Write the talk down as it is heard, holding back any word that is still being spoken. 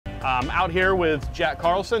Out here with Jack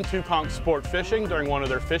Carlson, Two Conchs Sport Fishing, during one of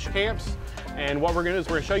their fish camps. And what we're going to do is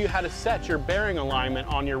we're going to show you how to set your bearing alignment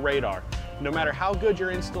on your radar. No matter how good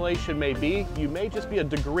your installation may be, you may just be a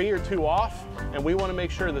degree or two off, and we want to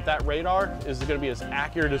make sure that that radar is going to be as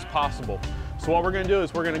accurate as possible. So what we're going to do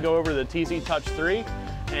is we're going to go over to the TZtouch3,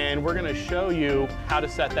 and we're going to show you how to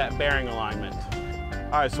set that bearing alignment.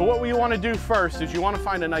 All right, so what we want to do first is you want to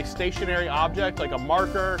find a nice stationary object like a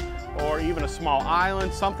marker or even a small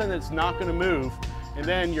island, something that's not going to move. And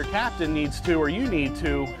then your captain needs to, or you need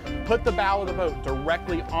to, put the bow of the boat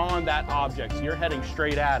directly on that object so you're heading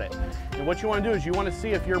straight at it. And what you want to do is you want to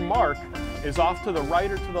see if your mark is off to the right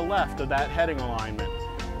or to the left of that heading alignment.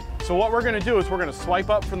 So what we're going to do is we're going to swipe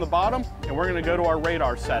up from the bottom and we're going to go to our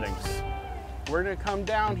radar settings. We're going to come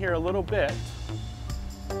down here a little bit,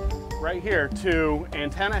 right here, to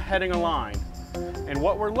antenna heading align. And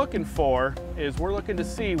what we're looking for is we're looking to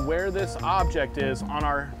see where this object is on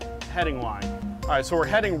our heading line. All right, so we're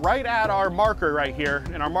heading right at our marker right here,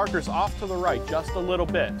 and our marker's off to the right just a little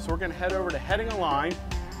bit. So we're gonna head over to heading align,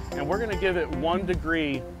 and we're gonna give it 1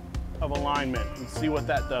 degree of alignment and see what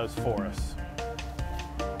that does for us.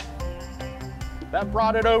 That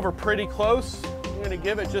brought it over pretty close. I'm gonna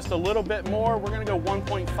give it just a little bit more. We're gonna go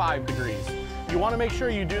 1.5 degrees. You wanna make sure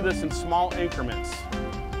you do this in small increments.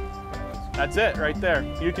 That's it right there.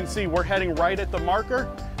 You can see we're heading right at the marker,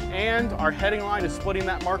 and our heading line is splitting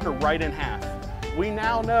that marker right in half. We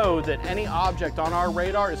now know that any object on our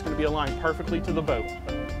radar is going to be aligned perfectly to the boat.